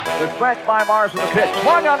The stretch by Mars with the pitch.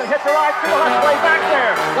 Swung on and hit the right field. That's way back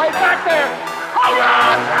there. Way back there. Home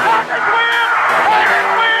run! Tigers win! Tigers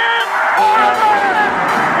win! Home run!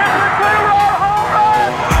 It's a two-run home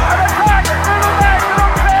run! And the Tigers do the national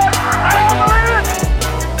fifth! I don't believe it!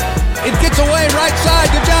 It gets away right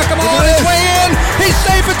side to Giacomo on his way in. He's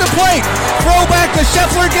safe at the plate. Throw back to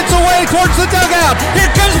Scheffler, gets away towards the dugout.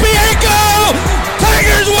 Here comes Bianco!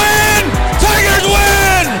 Tigers win! Tigers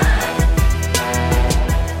win!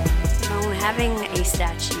 Simone, having a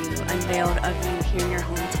statue unveiled of you here in your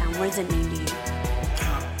hometown, what does it mean to you?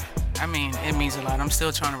 I mean, it means a lot. I'm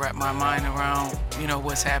still trying to wrap my mind around,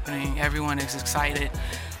 what's happening. Everyone is excited.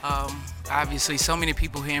 Obviously, so many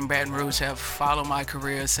people here in Baton Rouge have followed my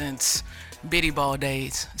career since Biddy Ball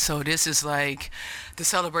days. So this is like the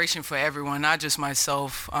celebration for everyone, not just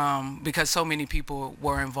myself, because so many people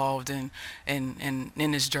were involved in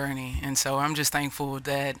this journey. And so I'm just thankful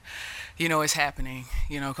that, it's happening.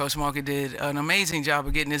 Coach Market did an amazing job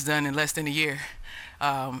of getting this done in less than a year.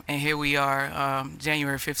 And here we are,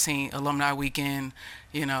 January 15th, Alumni Weekend.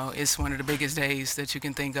 It's one of the biggest days that you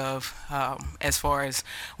can think of as far as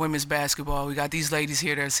women's basketball. We got these ladies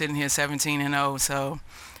here that are sitting here 17-0, so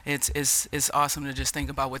it's awesome to just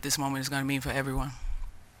think about what this moment is going to mean for everyone.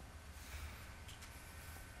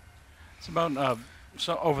 It's about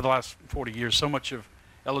so over the last 40 years, so much of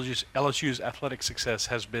LSU's athletic success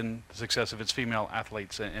has been the success of its female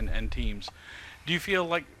athletes and teams. Do you feel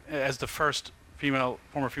like, as the first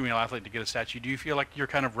former female athlete to get a statue, do you feel like you're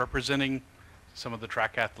kind of representing some of the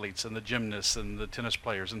track athletes and the gymnasts and the tennis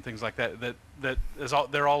players and things like that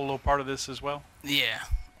they're all a little part of this as well? Yeah.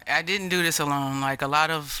 I didn't do this alone. Like a lot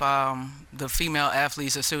of the female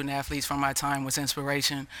athletes or student athletes from my time was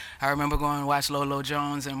inspiration. I remember going to watch Lolo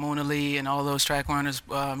Jones and Mona Lee and all those track runners,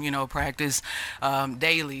 practice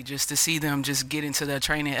daily just to see them just get into the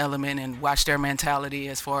training element and watch their mentality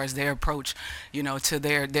as far as their approach, to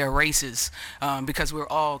their races, because we're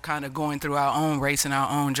all kind of going through our own race and our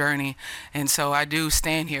own journey. And so I do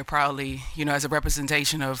stand here proudly, as a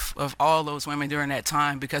representation of all those women during that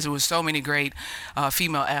time, because there was so many great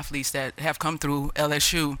female athletes that have come through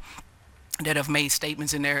LSU that have made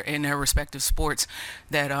statements in their respective sports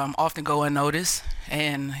that often go unnoticed.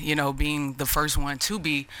 And being the first one to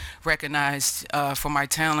be recognized for my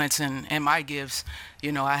talents and my gifts,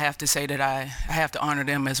 I have to say that I have to honor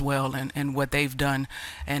them as well and what they've done,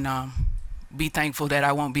 and be thankful that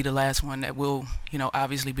I won't be the last one that will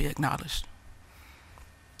obviously be acknowledged.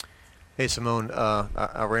 Hey Simone,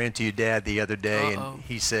 I ran into your dad the other day. And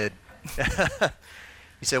he said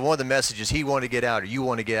he said one of the messages he wanted to get out, or you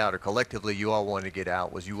want to get out, or collectively you all wanted to get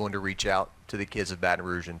out, was you wanted to reach out to the kids of Baton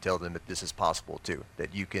Rouge and tell them that this is possible too,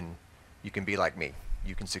 that you can be like me,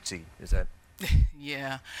 you can succeed. Is that?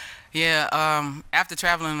 Yeah. After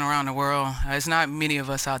traveling around the world, there's not many of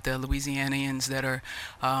us out there, Louisianians, that are,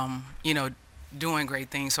 doing great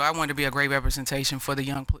things. So I wanted to be a great representation for the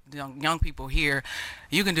young people here.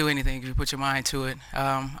 You can do anything if you put your mind to it.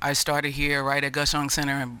 I started here right at Gus Young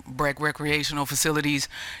Center and Breck Recreational Facilities,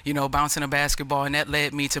 bouncing a basketball, and that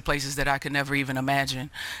led me to places that I could never even imagine.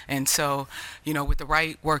 And so, with the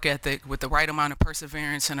right work ethic, with the right amount of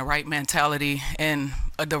perseverance and the right mentality and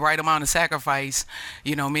the right amount of sacrifice,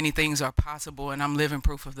 many things are possible, and I'm living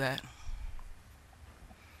proof of that.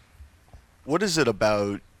 What is it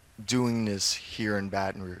about doing this here in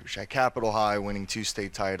Baton Rouge, at Capitol High, winning 2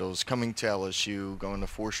 state titles, coming to LSU, going to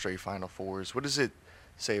 4 straight Final Fours? What does it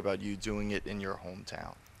say about you doing it in your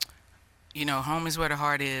hometown? Home is where the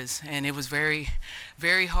heart is, and it was very,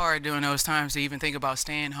 very hard during those times to even think about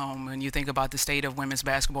staying home. And you think about the state of women's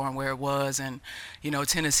basketball and where it was, and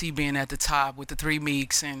Tennessee being at the top with the 3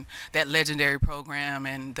 Meeks and that legendary program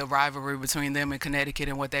and the rivalry between them and Connecticut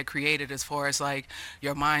and what that created as far as like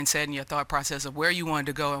your mindset and your thought process of where you wanted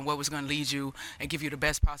to go and what was going to lead you and give you the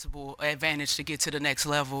best possible advantage to get to the next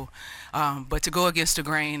level. But to go against the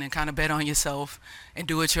grain and kind of bet on yourself and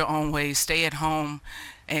do it your own way, stay at home,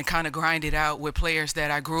 and kind of grind it out with players that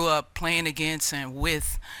I grew up playing against and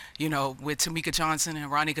with, with Tamika Johnson and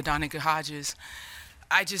Ronnie Godonica Hodges.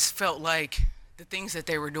 I just felt like the things that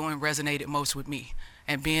they were doing resonated most with me.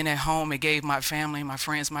 And being at home, it gave my family, my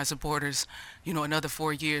friends, my supporters, another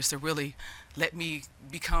 4 years to really let me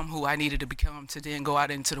become who I needed to become, to then go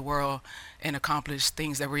out into the world and accomplish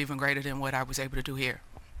things that were even greater than what I was able to do here.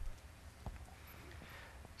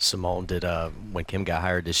 Simone, when Kim got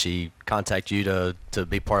hired, did she contact you to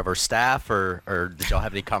be part of her staff, or did y'all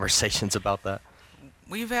have any conversations about that?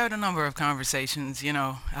 We've had a number of conversations.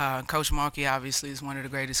 Coach Markey obviously is one of the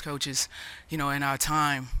greatest coaches, in our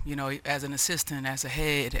time. As an assistant, as a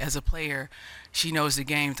head, as a player, she knows the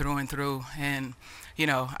game through and through. And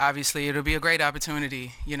obviously it'll be a great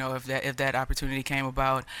opportunity, if that opportunity came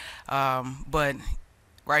about. But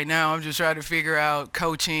right now I'm just trying to figure out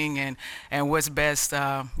coaching and what's best,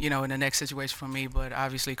 in the next situation for me. But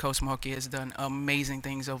obviously Coach Markey has done amazing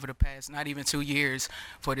things over the past, not even 2 years,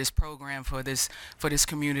 for this program, for this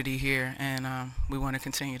community here, and we want to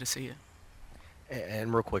continue to see it.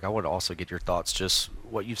 And real quick, I want to also get your thoughts, just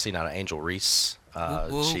what you've seen out of Angel Reese.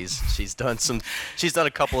 Woo. She's done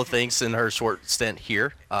a couple of things in her short stint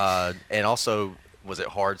here, and also, was it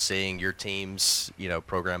hard seeing your team's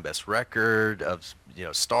program best record of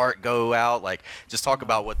start go out? Like, just talk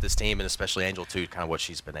about what this team, and especially Angel too, kind of what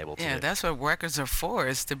she's been able to do. Yeah, that's what records are for,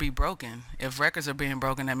 is to be broken. If records are being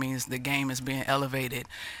broken, that means the game is being elevated,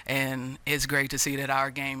 and it's great to see that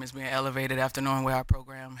our game is being elevated after knowing where our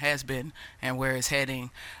program has been and where it's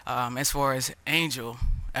heading. As far as Angel,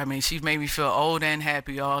 I mean, she made me feel old and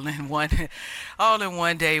happy all in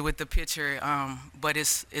one day with the picture. But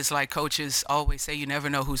it's like coaches always say, you never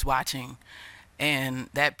know who's watching. And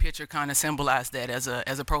that picture kind of symbolized that. As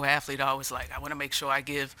a pro athlete, I was like, I want to make sure I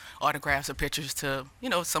give autographs or pictures to,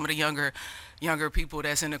 some of the younger people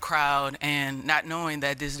that's in the crowd, and not knowing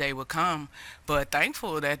that this day would come. But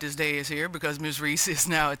thankful that this day is here, because Ms. Reese is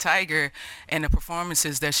now a Tiger, and the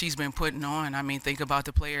performances that she's been putting on. I mean, think about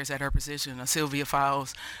the players at her position. Sylvia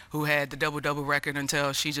Fowles, who had the double-double record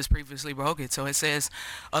until she just previously broke it. So it says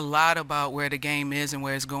a lot about where the game is and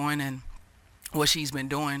where it's going, and what she's been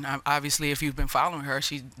doing. Obviously, if you've been following her,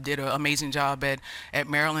 she did an amazing job at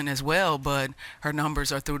Maryland as well, but her numbers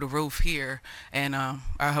are through the roof here, and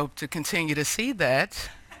I hope to continue to see that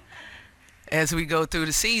as we go through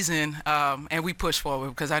the season, and we push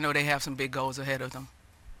forward, because I know they have some big goals ahead of them.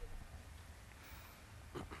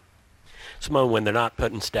 Simone, when they're not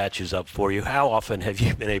putting statues up for you, how often have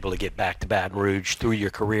you been able to get back to Baton Rouge through your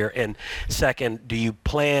career? And second, do you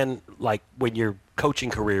plan, like when your coaching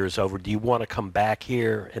career is over, do you want to come back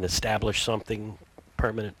here and establish something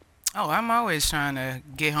permanent? Oh, I'm always trying to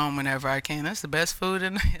get home whenever I can. That's the best food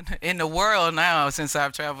in the world now. Since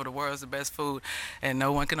I've traveled the world, it's the best food, and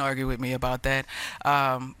no one can argue with me about that.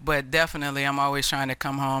 But definitely, I'm always trying to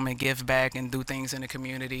come home and give back and do things in the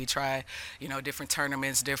community. Try, different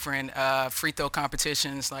tournaments, different free throw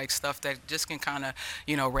competitions, like stuff that just can kind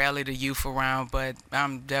of, rally the youth around. But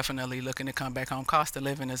I'm definitely looking to come back home. Cost of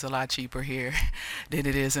living is a lot cheaper here than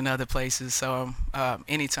it is in other places. So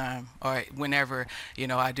anytime or whenever,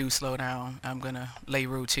 I do slow down, I'm going to lay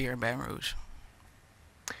roots here in Baton Rouge.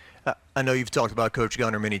 I know you've talked about Coach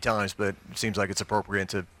Gunter many times, but it seems like it's appropriate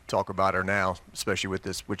to talk about her now, especially with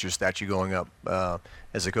your statue going up,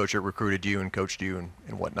 as a coach that recruited you and coached you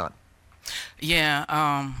and whatnot. Yeah,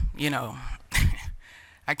 I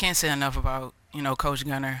can't say enough about, Coach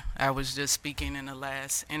Gunter. I was just speaking in the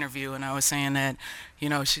last interview, and I was saying that,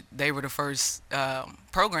 they were the first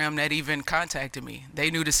program that even contacted me. They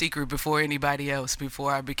knew the secret before anybody else,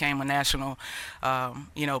 before I became a national,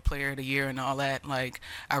 player of the year and all that. Like,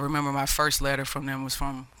 I remember my first letter from them was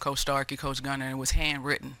from Coach Starkey, Coach Gunter, and it was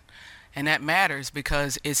handwritten. And that matters,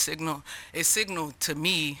 because it signaled to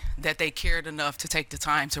me that they cared enough to take the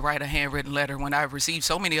time to write a handwritten letter, when I've received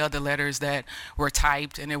so many other letters that were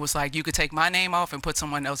typed, and it was like you could take my name off and put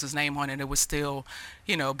someone else's name on it, and it would still,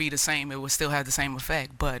 be the same. It would still have the same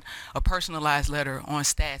effect. But a personalized letter on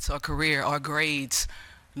stats or career or grades,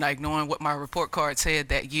 like knowing what my report card said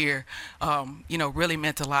that year, really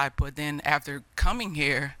meant a lot. But then after coming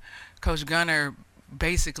here, Coach Gunter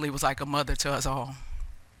basically was like a mother to us all.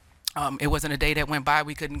 It wasn't a day that went by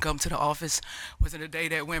we couldn't come to the office. It wasn't a day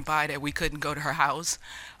that went by that we couldn't go to her house.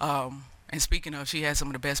 And speaking of, she had some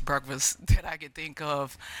of the best breakfasts that I could think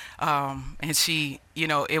of. And she,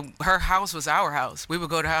 her house was our house. We would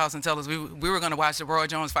go to her house and tell us we were going to watch the Roy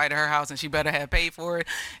Jones fight at her house, and she better have paid for it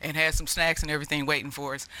and had some snacks and everything waiting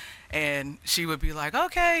for us. And she would be like,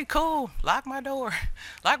 okay, cool, lock my door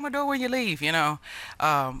when you leave,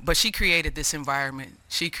 But she created this environment.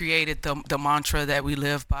 She created the mantra that we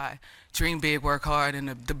live by: dream big, work hard. And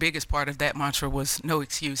the biggest part of that mantra was no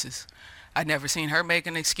excuses. I'd never seen her make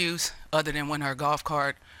an excuse other than when her golf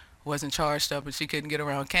cart wasn't charged up and she couldn't get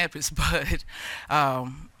around campus. But,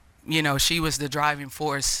 she was the driving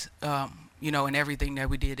force, in everything that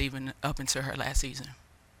we did, even up until her last season.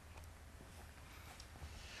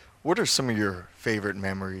 What are some of your favorite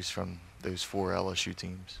memories from those 4 LSU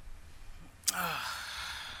teams?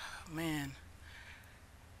 Man.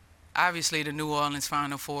 Obviously, the New Orleans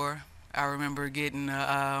Final Four. I remember getting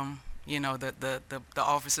the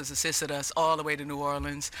officers assisted us all the way to New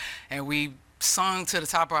Orleans, and we sung to the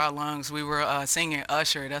top of our lungs. We were singing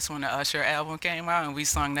Usher. That's when the Usher album came out, and we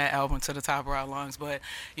sung that album to the top of our lungs. But,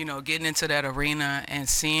 getting into that arena and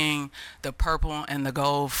seeing the purple and the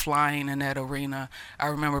gold flying in that arena, I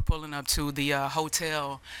remember pulling up to the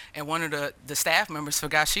hotel, and one of the staff members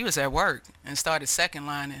forgot she was at work and started second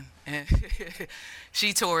lining. And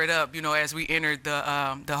she tore it up, as we entered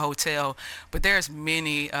the hotel. But there's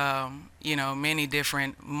many, many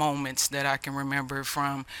different moments that I can remember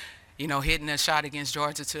from, hitting a shot against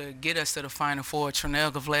Georgia to get us to the Final Four.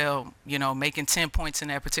 Trinell Gavlel, making 10 points in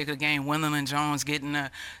that particular game. Wendell Jones getting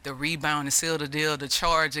the rebound to seal the deal. The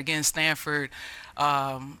charge against Stanford.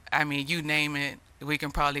 You name it. We can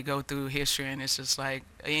probably go through history, and it's just like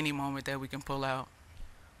any moment that we can pull out.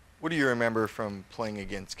 What do you remember from playing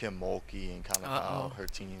against Kim Mulkey and kind of how her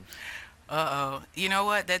team? You know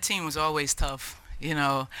what? That team was always tough.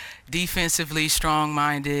 Defensively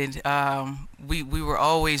strong-minded. We were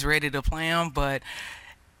always ready to play them, but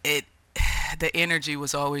the energy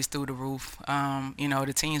was always through the roof.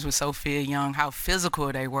 The teams were Sophia Young, how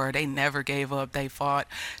physical they were. They never gave up. They fought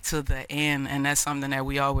to the end, and that's something that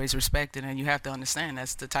we always respected. And you have to understand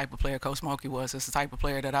that's the type of player Coach Mulkey was. It's the type of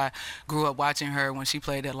player that I grew up watching her when she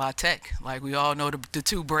played at La Tech. Like, we all know the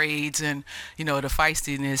two braids and, the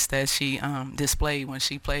feistiness that she displayed when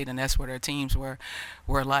she played, and that's what her teams were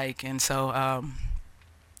like. And so,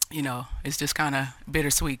 it's just kind of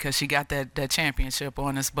bittersweet because she got that championship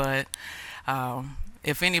on us. But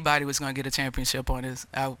if anybody was going to get a championship on us,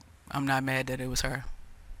 I'm not mad that it was her.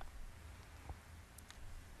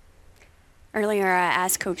 Earlier, I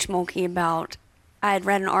asked Coach Mulkey about, I had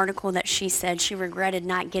read an article that she said she regretted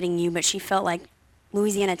not getting you, but she felt like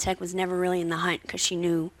Louisiana Tech was never really in the hunt because she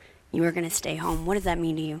knew you were going to stay home. What does that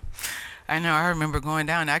mean to you? I know. I remember going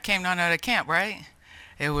down. I came down out of camp, right?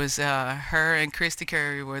 It was her and Christy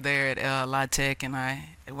Curry were there at La Tech, and I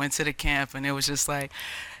went to the camp, and it was just like,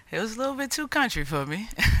 it was a little bit too country for me.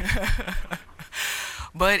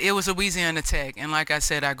 But it was Louisiana Tech, and like I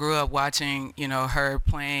said, I grew up watching, her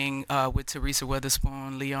playing with Teresa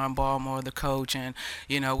Witherspoon, Leon Ballmore, the coach, and,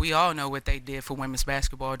 we all know what they did for women's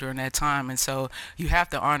basketball during that time, and so you have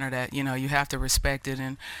to honor that, you have to respect it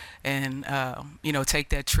and take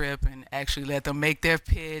that trip and actually let them make their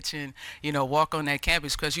pitch and, walk on that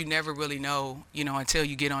campus, because you never really know, until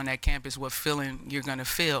you get on that campus what feeling you're going to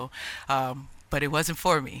feel. But it wasn't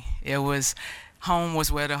for me. It was home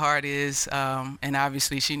was where the heart is, and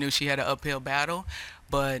obviously she knew she had an uphill battle,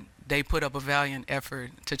 but they put up a valiant effort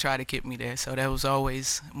to try to get me there, so there was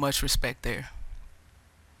always much respect there.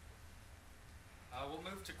 We'll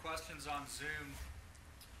move to questions on Zoom.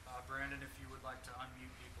 Brandon, if you would like to unmute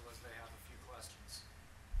people as they have a few questions.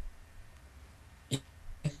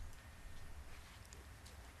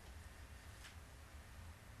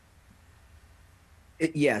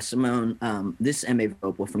 Yeah, Simone, this is M.A.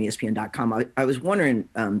 Vopel from ESPN.com. I was wondering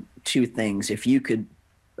two things. If you could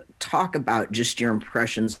talk about just your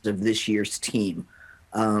impressions of this year's team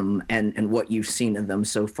and what you've seen of them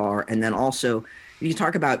so far. And then also, if you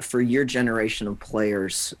talk about, for your generation of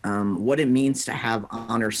players, what it means to have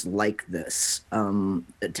honors like this, to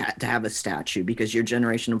have a statue, because your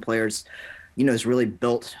generation of players, has really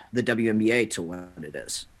built the WNBA to what it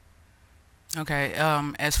is. Okay,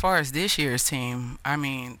 as far as this year's team,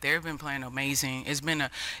 they've been playing amazing. It's been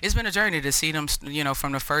a journey to see them,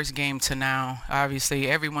 from the first game to now. Obviously,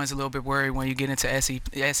 everyone's a little bit worried when you get into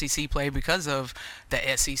SEC play because of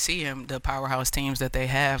the SEC and the powerhouse teams that they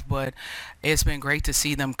have. But it's been great to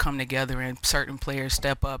see them come together and certain players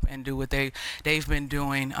step up and do what they've been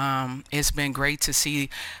doing. It's been great to see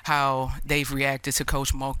how they've reacted to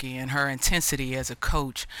Coach Mulkey and her intensity as a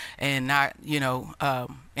coach, and not,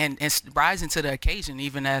 and rising to the occasion.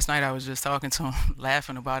 Even last night, I was just talking to him,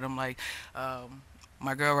 laughing about him, like,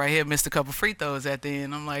 my girl right here missed a couple free throws at the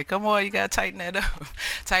end. I'm like, come on, you got to tighten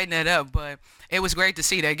that up. But it was great to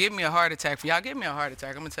see that. Give me a heart attack. Y'all give me a heart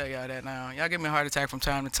attack. I'm going to tell y'all that now. Y'all give me a heart attack from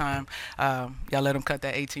time to time. Y'all let them cut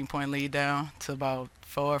that 18-point lead down to about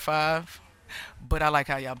 4 or 5. But I like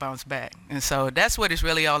how y'all bounce back. And so that's what it's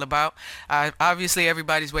really all about. Obviously,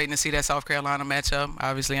 everybody's waiting to see that South Carolina matchup.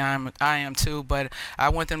 Obviously, I am too. But I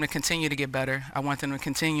want them to continue to get better. I want them to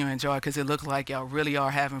continue to enjoy, because it looks like y'all really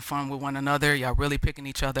are having fun with one another. Y'all really picking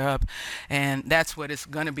each other up. And that's what it's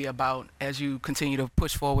going to be about as you continue to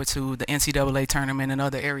push forward to the NCAA tournament and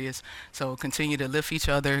other areas. So continue to lift each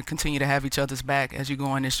other, continue to have each other's back as you go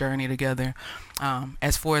on this journey together.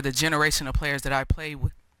 As for the generation of players that I play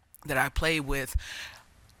with,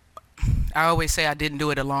 I always say I didn't do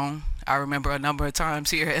it alone. I remember a number of times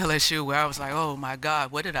here at LSU where I was like, oh my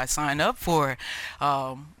God, what did I sign up for?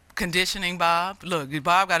 Conditioning, Bob. Look,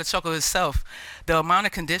 Bob got to chuckle himself. The amount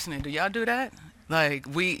of conditioning. Do y'all do that? Like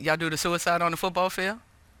y'all do the suicide on the football field?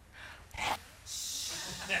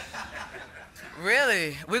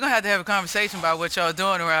 Really? We're gonna have to have a conversation about what y'all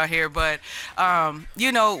doing around here. But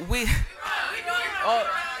you know, we.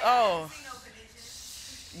 Oh.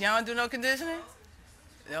 Y'all don't do no conditioning?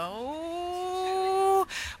 No.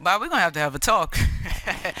 Bob, we're gonna have to have a talk.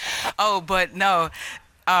 Oh, but no.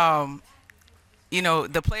 You know,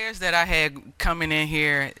 the players that I had coming in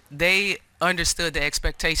here, they understood the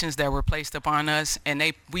expectations that were placed upon us, and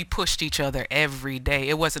we pushed each other every day.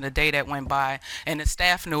 It wasn't a day that went by, and the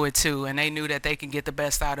staff knew it too, and they knew that they can get the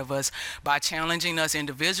best out of us by challenging us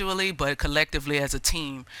individually, but collectively as a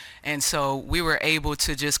team. And so we were able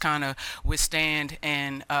to just kind of withstand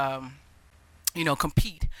and, you know,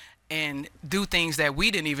 compete and do things that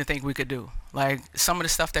we didn't even think we could do. Like some of the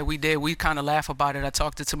stuff that we did, we kind of laugh about it. I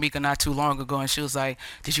talked to Tamika not too long ago, and she was like,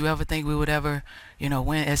 did you ever think we would ever, you know,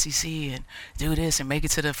 win SEC and do this and make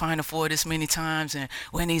it to the Final Four this many times and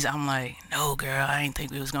win these? I'm like, no, girl, I didn't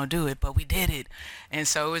think we was going to do it, but we did it. And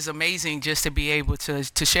so it was amazing just to be able to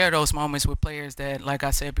share those moments with players that, like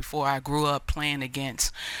I said before, I grew up playing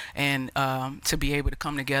against, and to be able to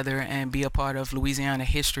come together and be a part of Louisiana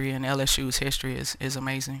history and LSU's history is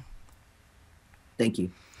amazing. Thank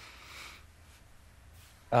you.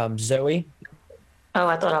 Zoe? Oh,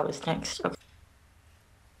 I thought I was next. Okay.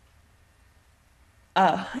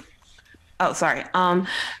 Sorry. My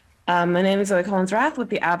name is Zoe Collins-Rath with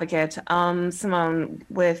The Advocate. Simone,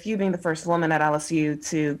 with you being the first woman at LSU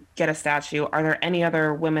to get a statue, are there any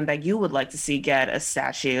other women that you would like to see get a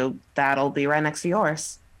statue that'll be right next to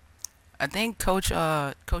yours? I think Coach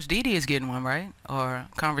Dede is getting one, right? Or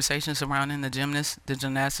conversations surrounding the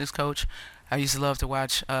gymnastics coach. I used to love to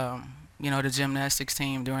watch, you know, the gymnastics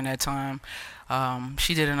team during that time.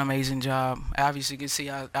 She did an amazing job. Obviously, you can see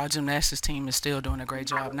our gymnastics team is still doing a great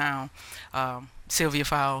job now. Sylvia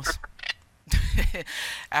Fowles.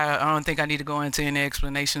 I don't think I need to go into any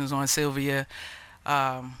explanations on Sylvia.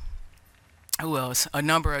 Who else? A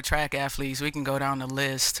number of track athletes. We can go down the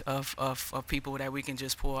list of people that we can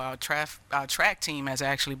just pull. Our track team has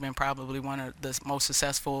actually been probably one of the most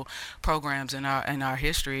successful programs in our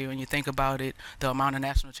history. When you think about it, the amount of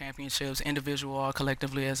national championships, individual or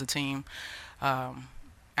collectively as a team. I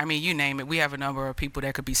mean, you name it. We have a number of people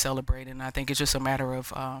that could be celebrated. And I think it's just a matter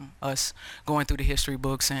of us going through the history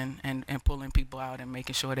books and pulling people out and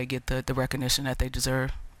making sure they get the recognition that they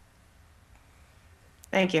deserve.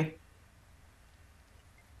 Thank you.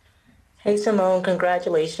 Hey, Simone,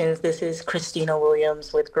 congratulations. This is Christina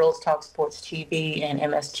Williams with Girls Talk Sports TV and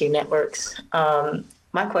MSG Networks.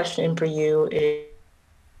 My question for you is,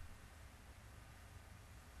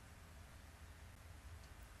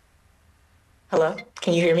 hello,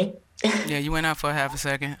 can you hear me? Yeah, you went out for half a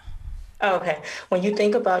second. Oh, okay. When you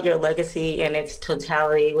think about your legacy and its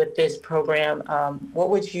totality with this program,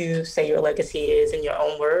 what would you say your legacy is in your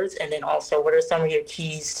own words? And then also, what are some of your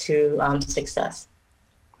keys to success?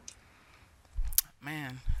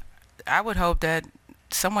 Man, I would hope that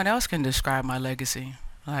someone else can describe my legacy.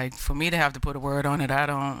 Like, for me to have to put a word on it,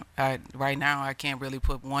 right now I can't really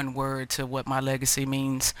put one word to what my legacy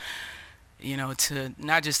means, you know, to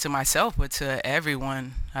not just to myself, but to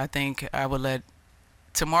everyone. I think I would let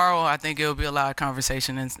tomorrow, I think it'll be a lot of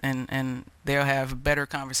conversation, and they'll have better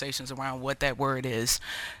conversations around what that word is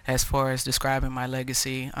as far as describing my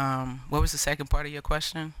legacy. What was the second part of your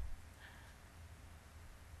question?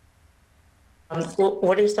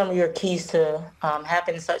 What are some of your keys to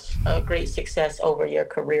having such a great success over your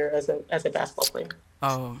career as a basketball player?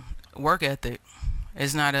 Oh, work ethic.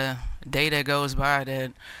 It's not a day that goes by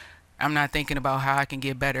that I'm not thinking about how I can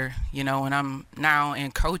get better. You know, when I'm now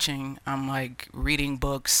in coaching, I'm like reading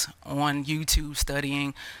books on YouTube,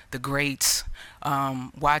 studying the greats,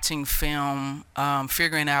 watching film,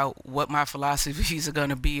 figuring out what my philosophies are going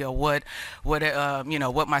to be, or what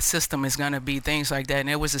my system is going to be, things like that. And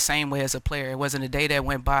it was the same way as a player. It wasn't a day that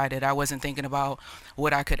went by that I wasn't thinking about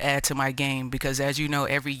what I could add to my game, because as you know,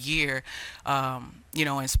 every year, you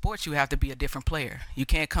know, in sports, you have to be a different player. You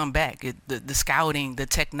can't come back. The scouting, the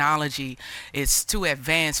technology, it's too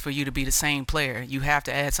advanced for you to be the same player. You have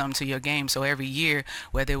to add something to your game. So every year,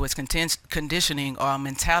 whether it was conditioning or a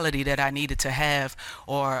mentality that I needed to have,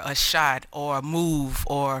 or a shot or a move,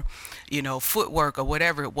 or, you know, footwork or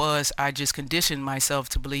whatever it was, I just conditioned myself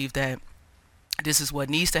to believe that this is what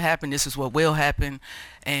needs to happen, this is what will happen,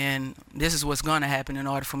 and this is what's going to happen in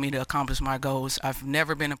order for me to accomplish my goals. I've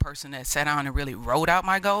never been a person that sat down and really wrote out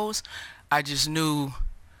my goals. I just knew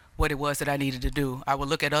what it was that I needed to do. I would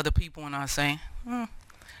look at other people and I'd say,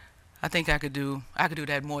 I think I could do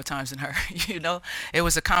that more times than her. You know, it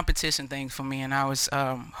was a competition thing for me, and I was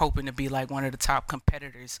hoping to be like one of the top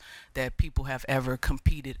competitors that people have ever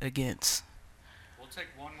competed against. We'll take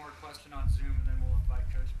one more question on Zoom, and then we'll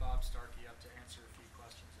invite Coach Bob Starkey up to answer a few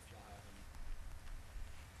questions if y'all have any.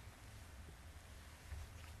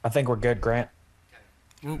 I think we're good, Grant. Okay.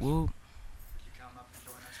 Woo woo. Would you come up and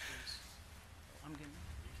join us, please?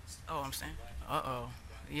 I'm saying. Uh-oh.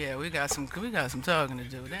 Yeah, we got some talking to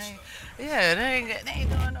do. They ain't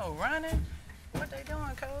doing no running. What they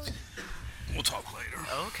doing, Coach? We'll talk later.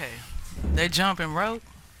 Okay. They jumping rope.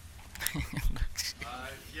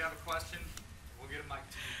 If you have a question, we'll get a mic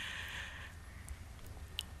to you.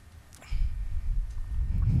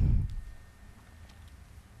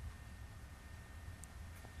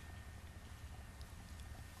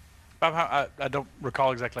 Bob, I don't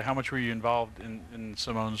recall exactly how much were you involved in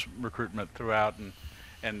Simone's recruitment throughout,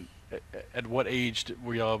 and at what age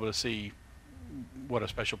were you all able to see what a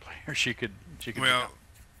special player she could Well, become?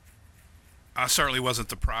 I certainly wasn't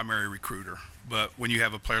the primary recruiter, but when you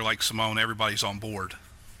have a player like Simone, everybody's on board.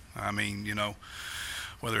 I mean, you know,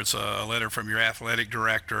 whether it's a letter from your athletic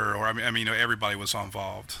director or, I mean, you know, everybody was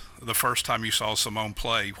involved. The first time you saw Simone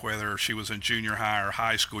play, whether she was in junior high or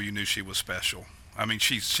high school, you knew she was special. I mean,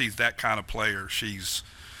 she's that kind of player. She's,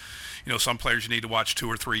 you know, some players you need to watch 2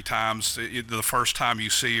 or 3 times. The first time you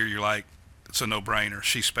see her, you're like, it's a no-brainer.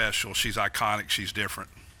 She's special. She's iconic. She's different.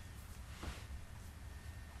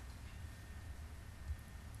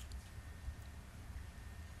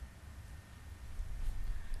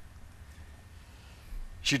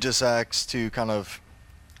 She just asked to kind of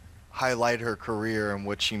highlight her career and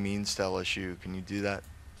what she means to LSU. Can you do that?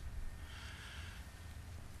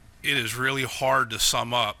 It is really hard to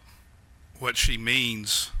sum up what she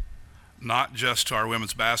means, not just to our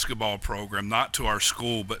women's basketball program, not to our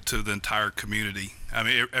school, but to the entire community. I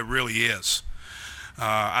mean, it really is.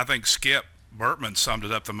 I think Skip Bertman summed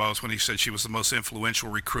it up the most when he said she was the most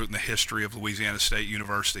influential recruit in the history of Louisiana State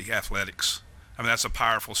University athletics. I mean, that's a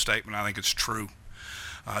powerful statement. I think it's true.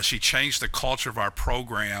 She changed the culture of our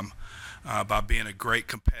program by being a great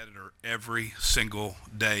competitor every single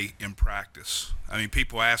day in practice. I mean,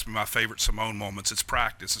 people ask me my favorite Simone moments. It's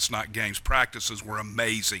practice. It's not games. Practices were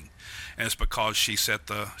amazing, and it's because she set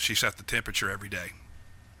the temperature every day.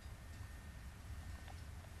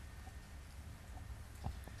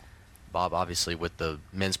 Bob, obviously with the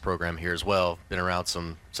men's program here as well, been around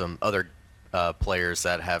some other players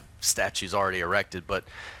that have statues already erected, but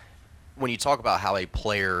when you talk about how a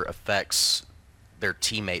player affects their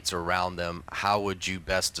teammates around them, how would you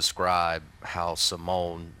best describe how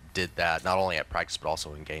Simone did that, not only at practice but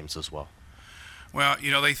also in games as well? Well,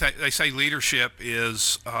 you know, they say leadership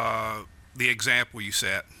is the example you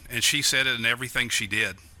set, and she set it in everything she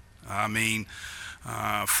did. I mean,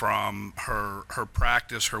 from her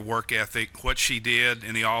practice, her work ethic, what she did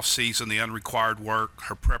in the off season, the unrequired work,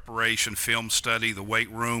 her preparation, film study, the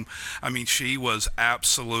weight room. I mean, she was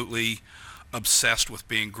absolutely obsessed with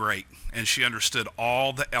being great, and she understood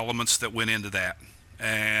all the elements that went into that.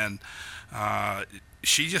 And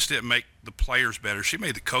she just didn't make the players better. She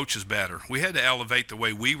made the coaches better. We had to elevate the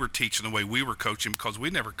way we were teaching, the way we were coaching, because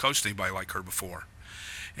we never coached anybody like her before.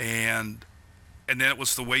 And then it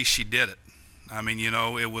was the way she did it. I mean, you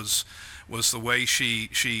know, it was the way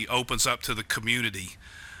she opens up to the community.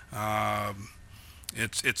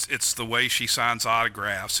 It's the way she signs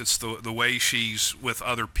autographs. It's the way she's with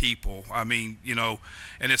other people. I mean, you know,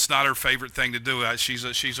 and it's not her favorite thing to do.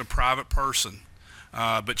 She's a private person,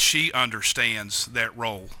 but she understands that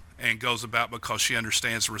role and goes about because she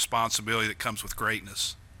understands the responsibility that comes with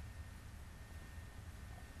greatness.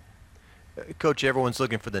 Coach, everyone's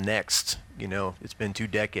looking for the next. You know, it's been 2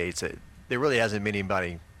 decades. There really hasn't been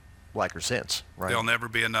anybody like her since, right? There'll never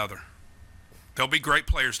be another. There'll be great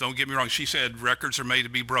players, don't get me wrong. She said records are made to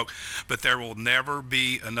be broke, but there will never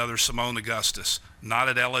be another Simone Augustus, not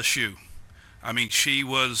at LSU. I mean, she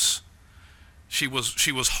was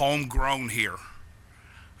homegrown here.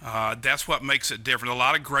 That's what makes it different. A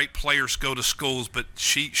lot of great players go to schools, but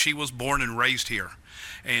she was born and raised here.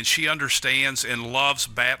 And she understands and loves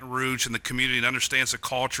Baton Rouge and the community and understands the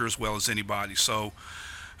culture as well as anybody. So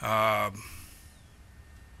I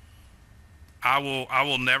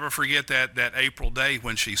will never forget that April day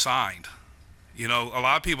when she signed. You know, a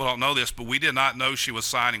lot of people don't know this, but we did not know she was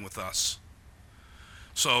signing with us.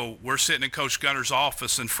 So we're sitting in Coach Gunner's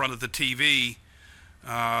office in front of the TV,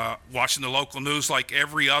 watching the local news like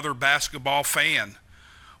every other basketball fan,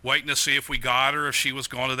 waiting to see if we got her, if she was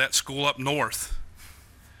going to that school up north.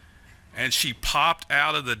 And she popped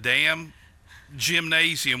out of the damn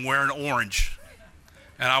gymnasium wearing orange.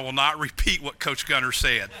 and I will not repeat what Coach Gunter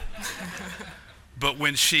said. But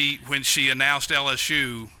when she announced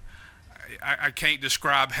LSU, I can't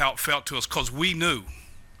describe how it felt to us, because we knew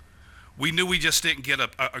we just didn't get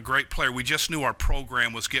a great player. We just knew our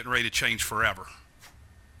program was getting ready to change forever.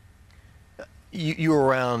 You were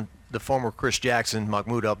around the former Chris Jackson,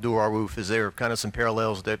 Mahmoud Abdul-Rauf. Is there kind of some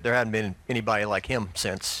parallels? There hadn't been anybody like him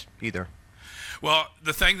since either. Well,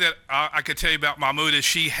 the thing that I could tell you about Mahmoud is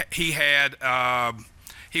he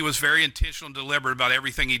was very intentional and deliberate about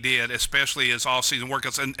everything he did, especially his off-season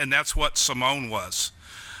workouts, and that's what Simone was.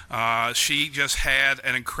 She just had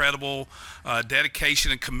an incredible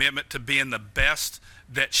dedication and commitment to being the best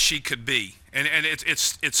that she could be, and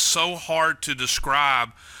it's so hard to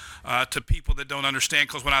describe to people that don't understand,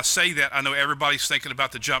 because when I say that, I know everybody's thinking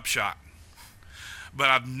about the jump shot. But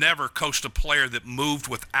I've never coached a player that moved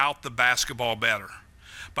without the basketball better.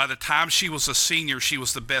 By the time she was a senior, she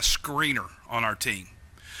was the best screener on our team.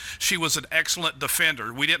 She was an excellent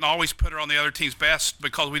defender. We didn't always put her on the other team's best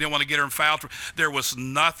because we didn't want to get her in foul. There was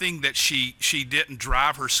nothing that she didn't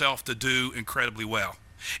drive herself to do incredibly well.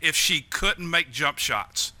 If she couldn't make jump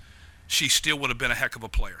shots, she still would have been a heck of a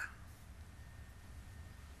player.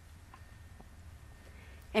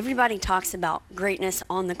 Everybody talks about greatness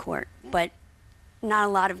on the court, but not a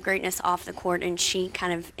lot of greatness off the court, and she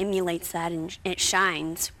kind of emulates that, and it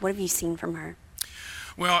shines. What have you seen from her?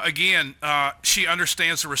 Well, again, she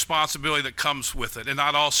understands the responsibility that comes with it, and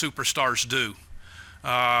not all superstars do.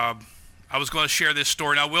 I was going to share this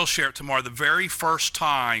story, and I will share it tomorrow. The very first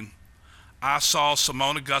time I saw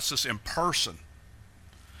Seimone Augustus in person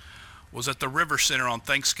was at the River Center on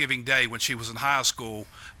Thanksgiving Day when she was in high school,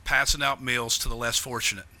 passing out meals to the less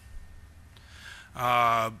fortunate.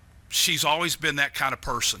 She's always been that kind of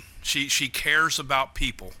person. She cares about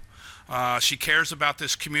people. She cares about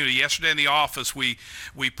this community. Yesterday in the office, we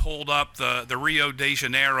pulled up the Rio de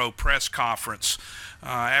Janeiro press conference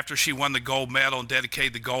after she won the gold medal and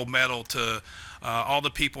dedicated the gold medal to all the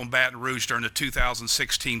people in Baton Rouge during the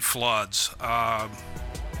 2016 floods.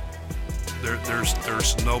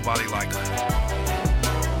 There's nobody like her.